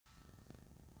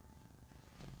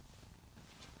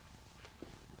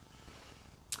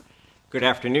Good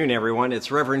afternoon, everyone.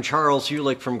 It's Reverend Charles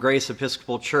Uhlik from Grace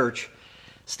Episcopal Church,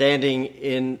 standing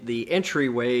in the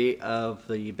entryway of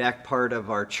the back part of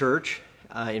our church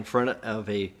in front of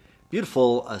a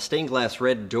beautiful stained glass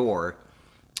red door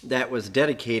that was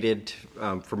dedicated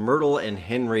for Myrtle and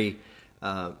Henry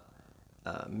McElrath.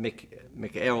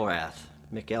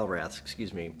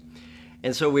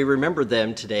 And so we remember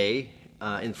them today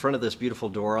in front of this beautiful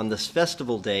door on this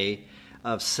festival day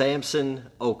of Samson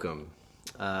Occum.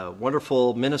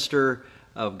 Wonderful minister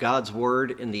of God's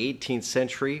Word in the 18th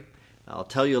century. I'll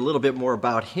tell you a little bit more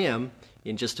about him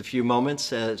in just a few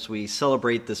moments as we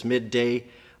celebrate this midday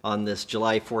on this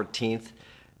July 14th.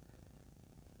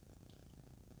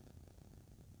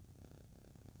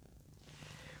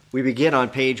 We begin on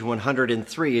page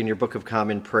 103 in your Book of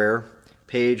Common Prayer,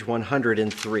 page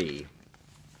 103.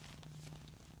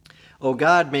 O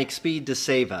God, make speed to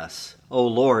save us. O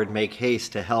Lord, make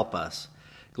haste to help us.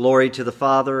 Glory to the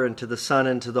Father, and to the Son,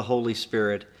 and to the Holy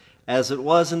Spirit, as it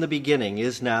was in the beginning,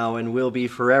 is now, and will be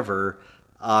forever.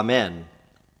 Amen.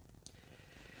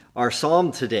 Our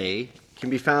psalm today can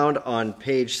be found on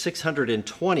page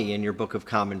 620 in your Book of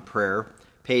Common Prayer,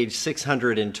 page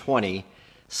 620,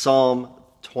 Psalm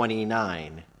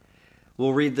 29.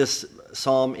 We'll read this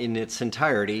psalm in its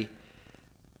entirety.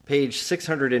 Page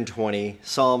 620,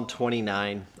 Psalm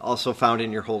 29, also found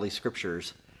in your Holy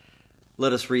Scriptures.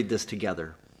 Let us read this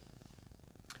together.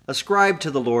 Ascribe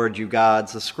to the Lord, you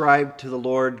gods, ascribe to the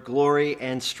Lord glory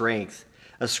and strength.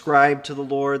 Ascribe to the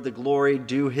Lord the glory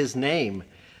due his name.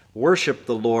 Worship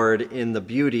the Lord in the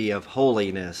beauty of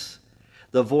holiness.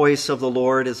 The voice of the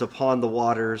Lord is upon the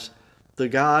waters. The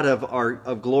God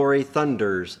of glory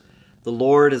thunders. The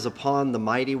Lord is upon the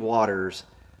mighty waters.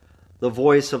 The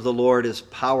voice of the Lord is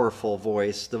powerful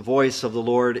voice. The voice of the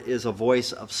Lord is a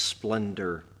voice of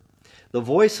splendor. The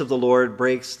voice of the Lord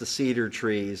breaks the cedar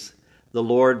trees. The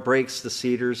Lord breaks the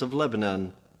cedars of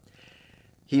Lebanon.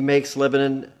 He makes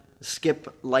Lebanon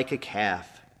skip like a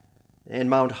calf, and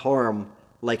Mount Horeb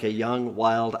like a young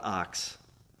wild ox.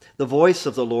 The voice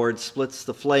of the Lord splits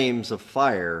the flames of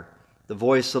fire. The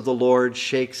voice of the Lord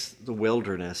shakes the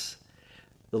wilderness.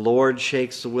 The Lord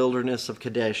shakes the wilderness of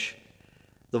Kadesh.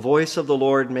 The voice of the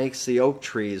Lord makes the oak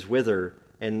trees wither,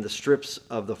 and the strips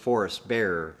of the forest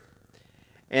bare.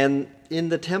 And in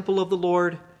the temple of the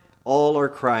Lord, all are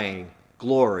crying,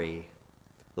 Glory.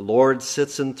 The Lord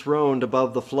sits enthroned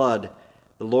above the flood.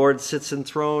 The Lord sits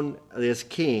enthroned as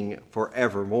King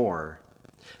forevermore.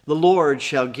 The Lord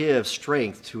shall give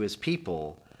strength to his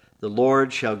people. The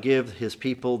Lord shall give his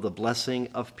people the blessing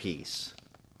of peace.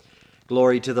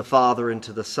 Glory to the Father, and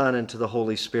to the Son, and to the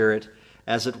Holy Spirit,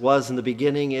 as it was in the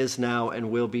beginning, is now,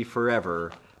 and will be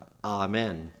forever.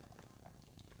 Amen.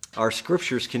 Our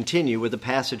scriptures continue with a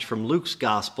passage from Luke's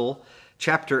Gospel,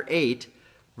 chapter 8,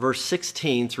 verse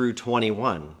 16 through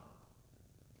 21.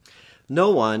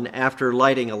 No one, after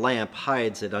lighting a lamp,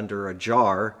 hides it under a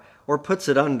jar or puts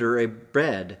it under a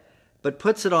bed, but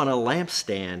puts it on a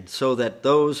lampstand so that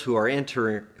those who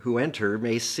enter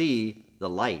may see the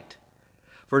light.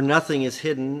 For nothing is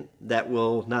hidden that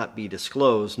will not be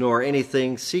disclosed, nor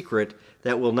anything secret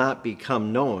that will not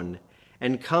become known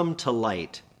and come to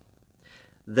light.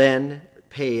 Then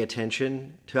pay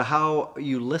attention to how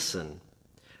you listen.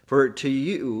 For to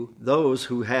you, those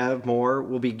who have more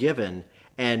will be given,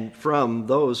 and from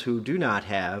those who do not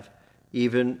have,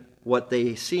 even what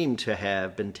they seem to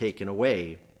have been taken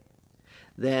away.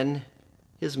 Then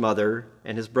his mother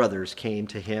and his brothers came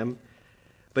to him,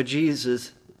 but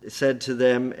Jesus said to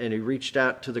them, and he reached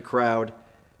out to the crowd,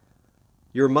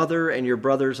 Your mother and your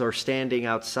brothers are standing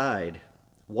outside,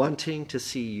 wanting to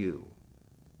see you.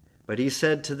 But he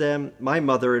said to them, My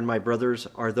mother and my brothers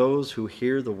are those who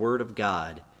hear the word of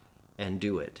God and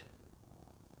do it.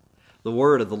 The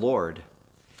word of the Lord.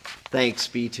 Thanks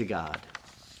be to God.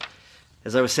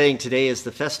 As I was saying, today is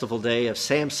the festival day of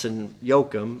Samson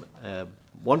Occum, a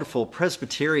wonderful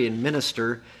Presbyterian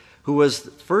minister who was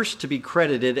first to be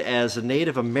credited as a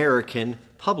Native American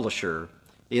publisher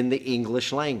in the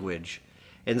English language.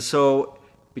 And so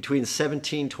between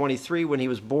 1723, when he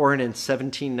was born, and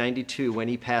 1792, when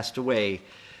he passed away,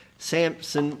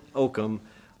 Samson Occum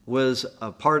was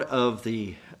a part of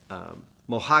the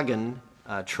Mohegan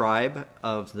tribe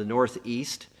of the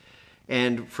Northeast.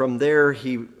 And from there,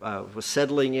 he was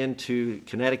settling into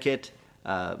Connecticut,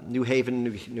 New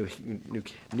Haven,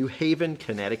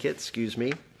 Connecticut,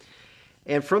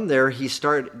 And from there, he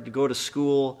started to go to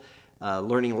school,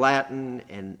 learning Latin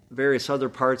and various other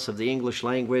parts of the English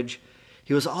language.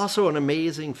 He was also an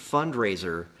amazing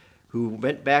fundraiser who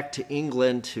went back to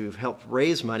England to help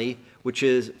raise money, which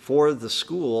is for the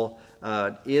school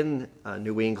in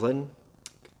New England,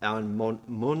 on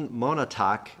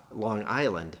Montauk, Long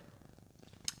Island.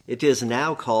 It is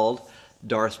now called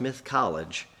Dartmouth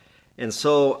College. And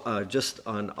so just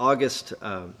on August,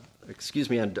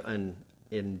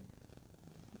 in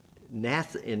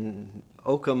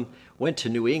Occum, went to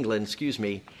New England,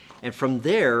 and from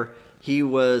there he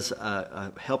was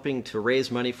helping to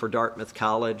raise money for Dartmouth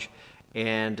College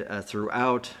and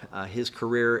throughout his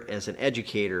career as an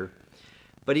educator.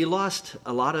 But he lost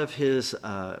a lot of his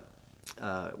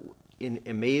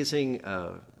amazing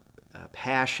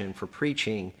passion for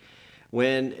preaching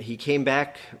when he came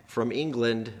back from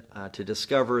England to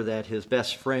discover that his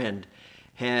best friend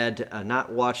had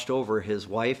not watched over his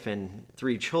wife and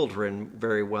 3 children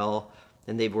very well,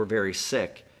 and they were very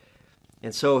sick.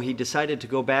 And so he decided to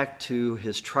go back to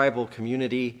his tribal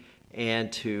community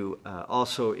and to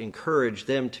also encourage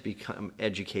them to become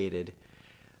educated.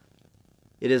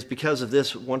 It is because of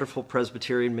this wonderful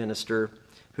Presbyterian minister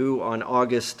who on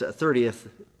August 30th,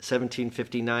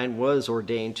 1759 was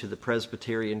ordained to the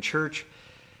Presbyterian Church.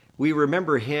 We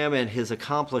remember him and his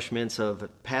accomplishments of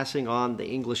passing on the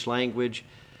English language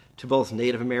to both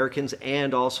Native Americans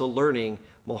and also learning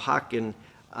Mohawken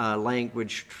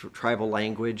language, tribal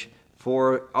language,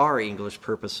 for our English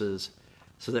purposes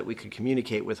so that we could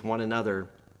communicate with one another.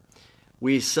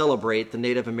 We celebrate the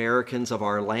Native Americans of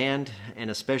our land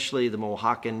and especially the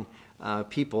Mohawken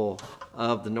people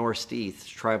of the Northeast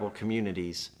tribal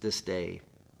communities this day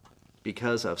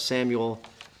because of Samson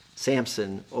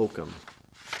Occum.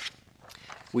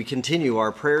 We continue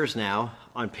our prayers now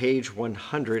on page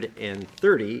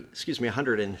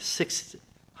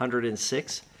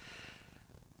 106.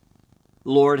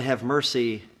 Lord, have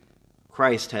mercy.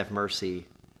 Christ, have mercy.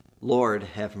 Lord,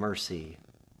 have mercy.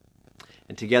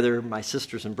 And together, my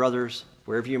sisters and brothers,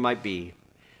 wherever you might be,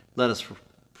 let us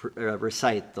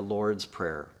recite the Lord's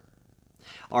Prayer.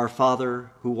 Our Father,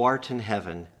 who art in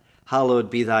heaven, hallowed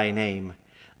be thy name.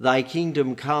 Thy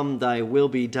kingdom come, thy will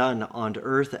be done on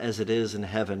earth as it is in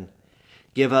heaven.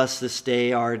 Give us this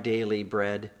day our daily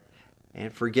bread,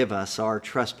 and forgive us our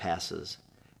trespasses,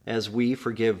 as we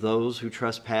forgive those who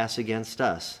trespass against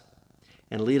us.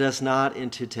 And lead us not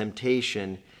into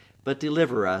temptation, but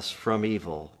deliver us from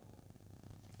evil.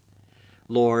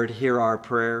 Lord, hear our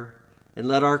prayer, and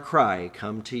let our cry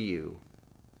come to you.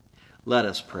 Let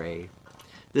us pray.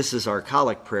 This is our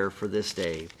collect prayer for this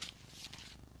day.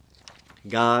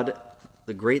 God,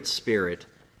 the great Spirit,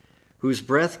 whose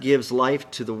breath gives life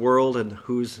to the world and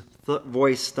whose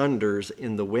voice thunders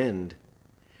in the wind,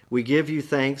 we give you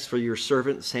thanks for your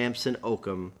servant Samson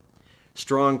Occum,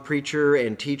 strong preacher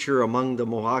and teacher among the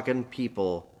Mohawken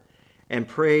people, and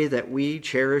pray that we,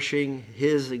 cherishing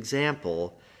his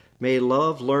example, may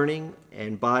love learning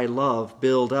and by love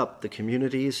build up the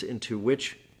communities into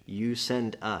which you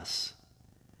send us.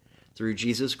 Through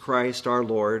Jesus Christ our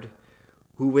Lord,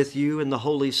 who with you and the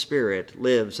Holy Spirit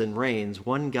lives and reigns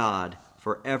one God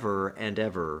forever and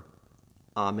ever.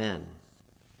 Amen.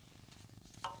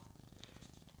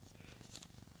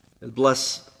 And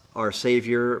bless our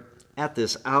Savior. At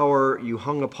this hour you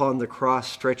hung upon the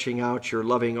cross, stretching out your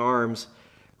loving arms.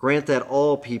 Grant that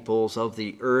all peoples of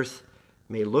the earth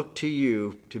may look to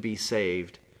you to be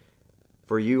saved,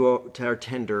 for you are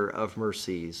tender of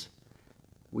mercies.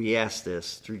 We ask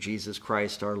this through Jesus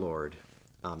Christ our Lord.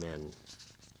 Amen.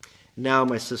 Now,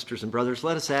 my sisters and brothers,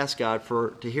 let us ask God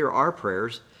to hear our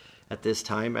prayers at this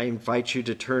time. I invite you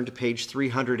to turn to page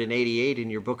 388 in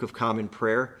your Book of Common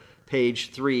Prayer,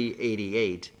 page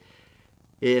 388.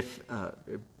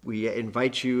 We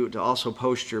invite you to also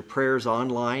post your prayers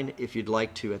online if you'd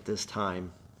like to at this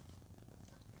time.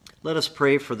 Let us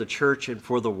pray for the church and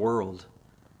for the world.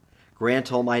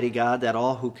 Grant, Almighty God, that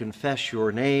all who confess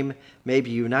your name may be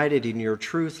united in your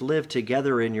truth, live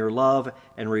together in your love,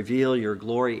 and reveal your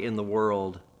glory in the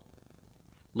world.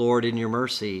 Lord, in your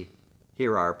mercy,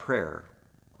 hear our prayer.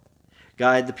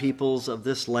 Guide the peoples of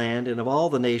this land and of all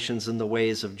the nations in the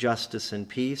ways of justice and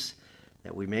peace,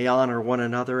 that we may honor one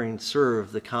another and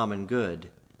serve the common good.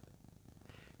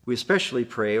 We especially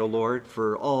pray, O Lord,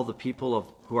 for all the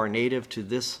people who are native to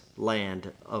this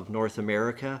land of North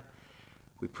America.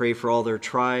 We pray for all their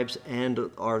tribes and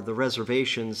the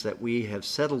reservations that we have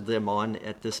settled them on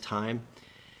at this time.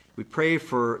 We pray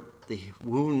for the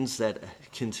wounds that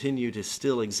continue to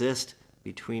still exist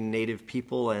between native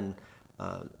people and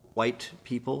white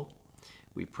people.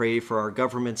 We pray for our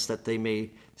governments that they may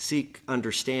seek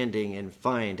understanding and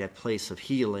find a place of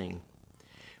healing.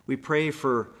 We pray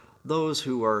for those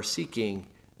who are seeking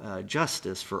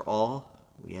justice for all.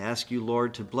 We ask you,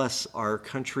 Lord, to bless our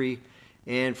country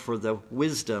and for the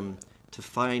wisdom to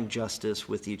find justice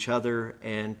with each other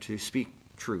and to speak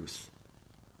truth.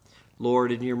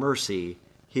 Lord, in your mercy,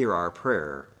 hear our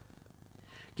prayer.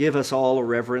 Give us all a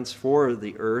reverence for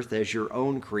the earth as your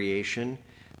own creation,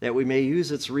 that we may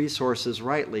use its resources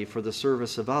rightly for the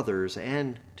service of others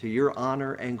and to your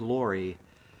honor and glory.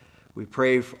 We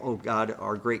pray, O God,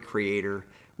 our great Creator,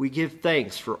 we give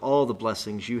thanks for all the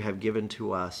blessings you have given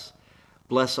to us.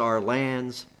 Bless our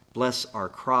lands, bless our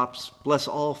crops, bless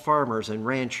all farmers and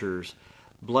ranchers,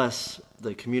 bless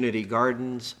the community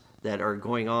gardens that are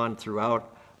going on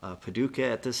throughout Paducah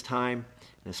at this time,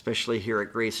 and especially here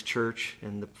at Grace Church,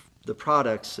 and the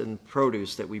products and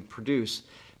produce that we produce,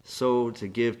 so to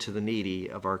give to the needy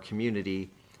of our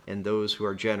community and those who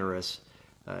are generous,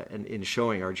 and in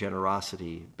showing our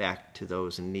generosity back to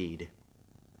those in need.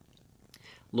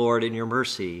 Lord, in your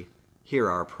mercy, hear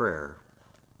our prayer.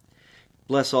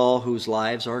 Bless all whose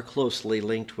lives are closely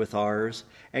linked with ours,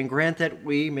 and grant that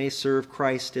we may serve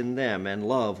Christ in them and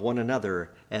love one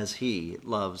another as he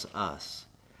loves us.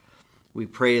 We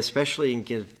pray especially and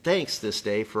give thanks this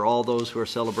day for all those who are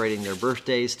celebrating their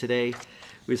birthdays today.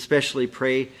 We especially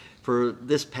pray for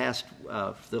this past,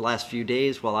 the last few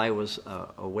days while I was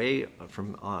away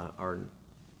from our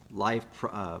live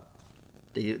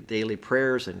daily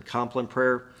prayers and compline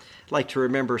prayer. I'd like to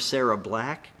remember Sarah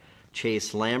Black,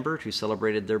 Chase Lambert, who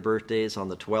celebrated their birthdays on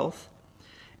the 12th,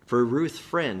 for Ruth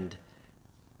Friend,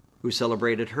 who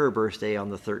celebrated her birthday on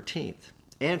the 13th.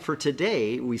 And for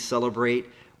today, we celebrate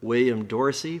Will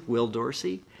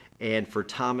Dorsey, and for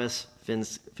Thomas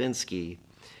Finsky.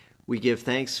 We give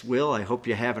thanks, Will. I hope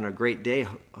you're having a great day.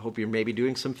 I hope you're maybe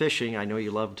doing some fishing. I know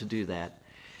you love to do that.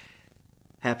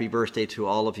 Happy birthday to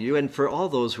all of you. And for all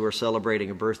those who are celebrating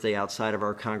a birthday outside of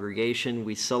our congregation,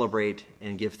 we celebrate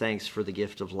and give thanks for the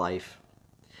gift of life.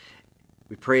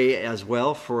 We pray as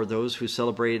well for those who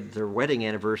celebrated their wedding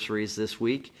anniversaries this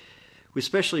week. We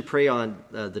especially pray on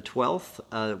the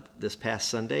 12th, this past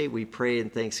Sunday. We pray in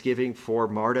thanksgiving for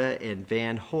Marta and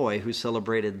Van Hoy, who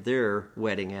celebrated their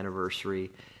wedding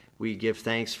anniversary. We give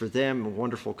thanks for them, a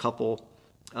wonderful couple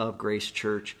of Grace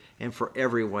Church, and for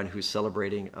everyone who's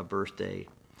celebrating a birthday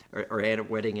or a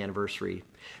wedding anniversary.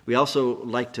 We also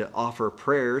like to offer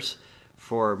prayers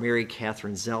for Mary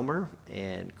Catherine Zelmer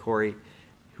and Corey,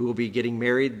 who will be getting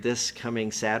married this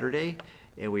coming Saturday,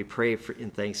 and we pray in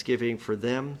thanksgiving for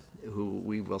them, who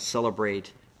we will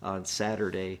celebrate on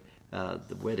Saturday,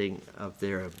 the wedding of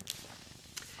their.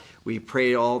 We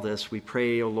pray all this. We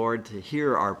pray, O Lord, to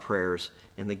hear our prayers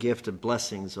and the gift of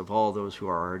blessings of all those who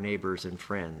are our neighbors and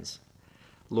friends.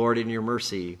 Lord, in your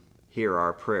mercy, hear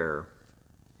our prayer.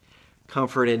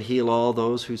 Comfort and heal all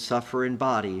those who suffer in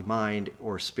body, mind,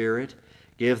 or spirit.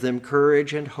 Give them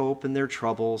courage and hope in their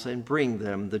troubles, and bring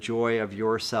them the joy of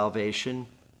your salvation.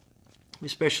 We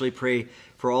especially pray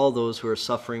for all those who are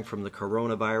suffering from the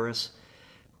coronavirus.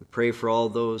 We pray for all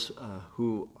those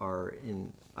who are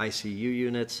in ICU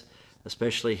units,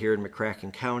 especially here in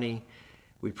McCracken County.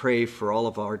 We pray for all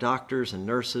of our doctors and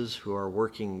nurses who are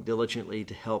working diligently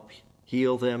to help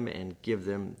heal them and give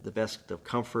them the best of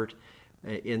comfort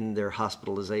in their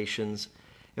hospitalizations.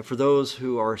 And for those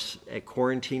who are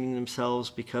quarantining themselves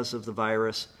because of the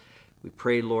virus, we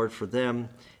pray, Lord, for them.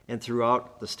 And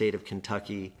throughout the state of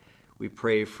Kentucky, we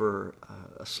pray for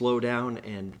a slowdown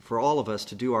and for all of us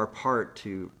to do our part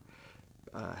to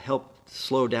help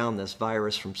slow down this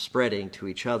virus from spreading to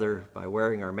each other by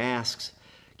wearing our masks,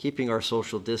 keeping our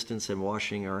social distance, and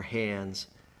washing our hands.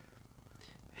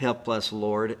 Help us,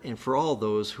 Lord, and for all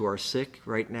those who are sick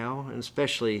right now, and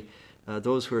especially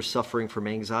those who are suffering from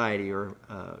anxiety or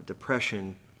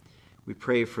depression, we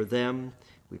pray for them.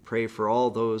 We pray for all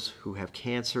those who have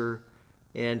cancer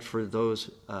and for those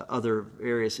other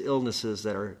various illnesses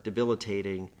that are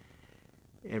debilitating.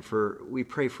 And we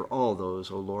pray for all those,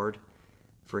 O Lord,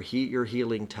 for your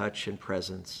healing touch and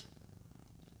presence.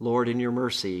 Lord, in your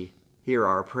mercy, hear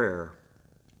our prayer.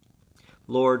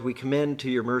 Lord, we commend to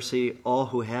your mercy all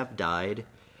who have died,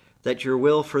 that your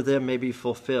will for them may be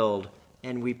fulfilled,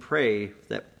 and we pray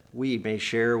that we may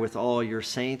share with all your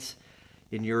saints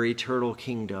in your eternal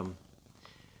kingdom.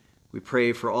 We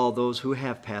pray for all those who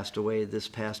have passed away this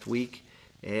past week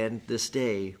and this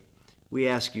day. We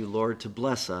ask you, Lord, to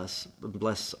bless us and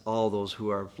bless all those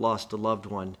who have lost a loved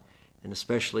one, and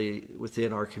especially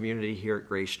within our community here at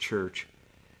Grace Church.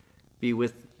 Be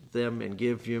with them and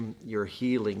give them your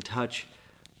healing touch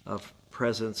of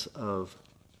presence of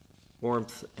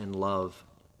warmth and love.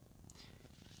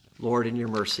 Lord, in your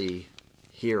mercy,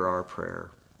 hear our prayer.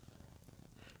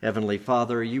 Heavenly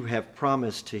Father, you have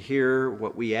promised to hear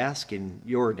what we ask in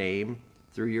your name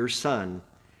through your Son.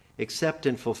 Accept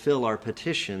and fulfill our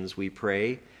petitions, we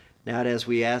pray, not as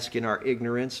we ask in our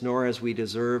ignorance, nor as we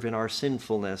deserve in our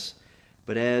sinfulness,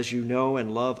 but as you know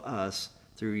and love us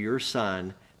through your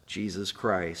Son, Jesus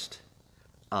Christ.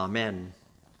 Amen.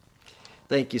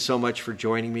 Thank you so much for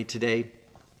joining me today.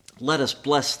 Let us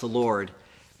bless the Lord.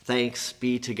 Thanks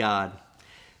be to God.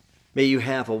 May you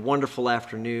have a wonderful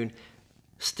afternoon.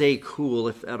 Stay cool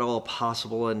if at all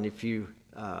possible, and if you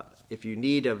know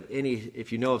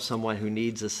of someone who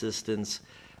needs assistance,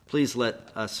 please let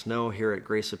us know here at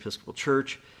Grace Episcopal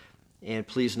Church. And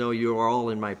please know you are all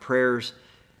in my prayers.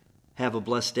 Have a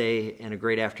blessed day and a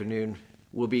great afternoon.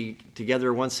 We'll be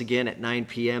together once again at 9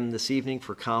 p.m. this evening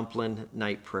for Compline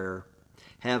night prayer.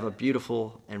 Have a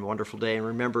beautiful and wonderful day. And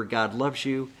remember, God loves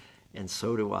you, and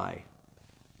so do I.